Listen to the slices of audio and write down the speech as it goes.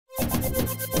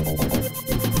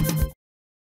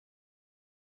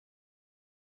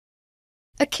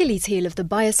Achilles heel of the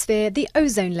biosphere, the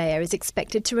ozone layer is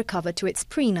expected to recover to its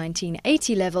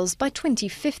pre-1980 levels by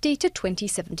 2050 to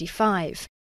 2075.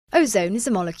 Ozone is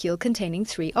a molecule containing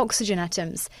 3 oxygen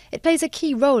atoms. It plays a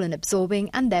key role in absorbing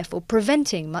and therefore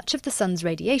preventing much of the sun's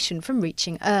radiation from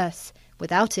reaching Earth.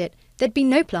 Without it, there'd be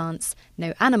no plants,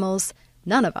 no animals,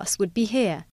 none of us would be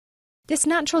here. This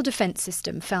natural defence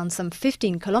system, found some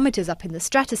 15 kilometres up in the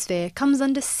stratosphere, comes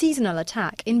under seasonal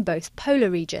attack in both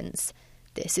polar regions.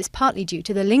 This is partly due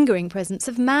to the lingering presence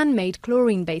of man-made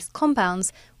chlorine-based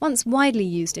compounds once widely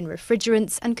used in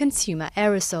refrigerants and consumer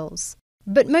aerosols.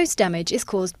 But most damage is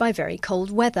caused by very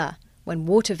cold weather, when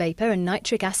water vapour and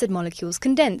nitric acid molecules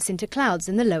condense into clouds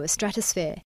in the lower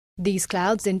stratosphere. These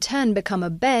clouds in turn become a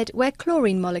bed where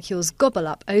chlorine molecules gobble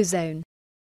up ozone.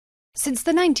 Since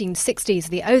the 1960s,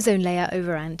 the ozone layer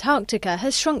over Antarctica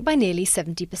has shrunk by nearly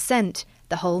 70%,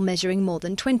 the whole measuring more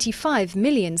than 25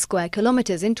 million square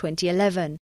kilometres in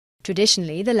 2011.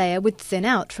 Traditionally, the layer would thin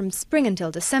out from spring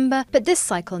until December, but this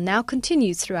cycle now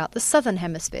continues throughout the southern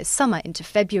hemisphere's summer into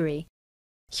February.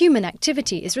 Human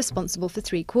activity is responsible for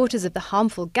 3/4 of the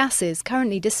harmful gases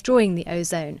currently destroying the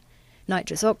ozone.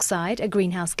 Nitrous oxide, a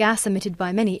greenhouse gas emitted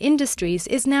by many industries,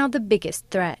 is now the biggest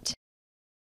threat.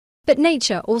 But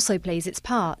nature also plays its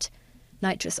part.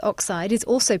 Nitrous oxide is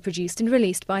also produced and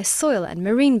released by soil and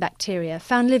marine bacteria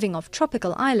found living off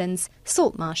tropical islands,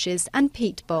 salt marshes and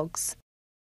peat bogs.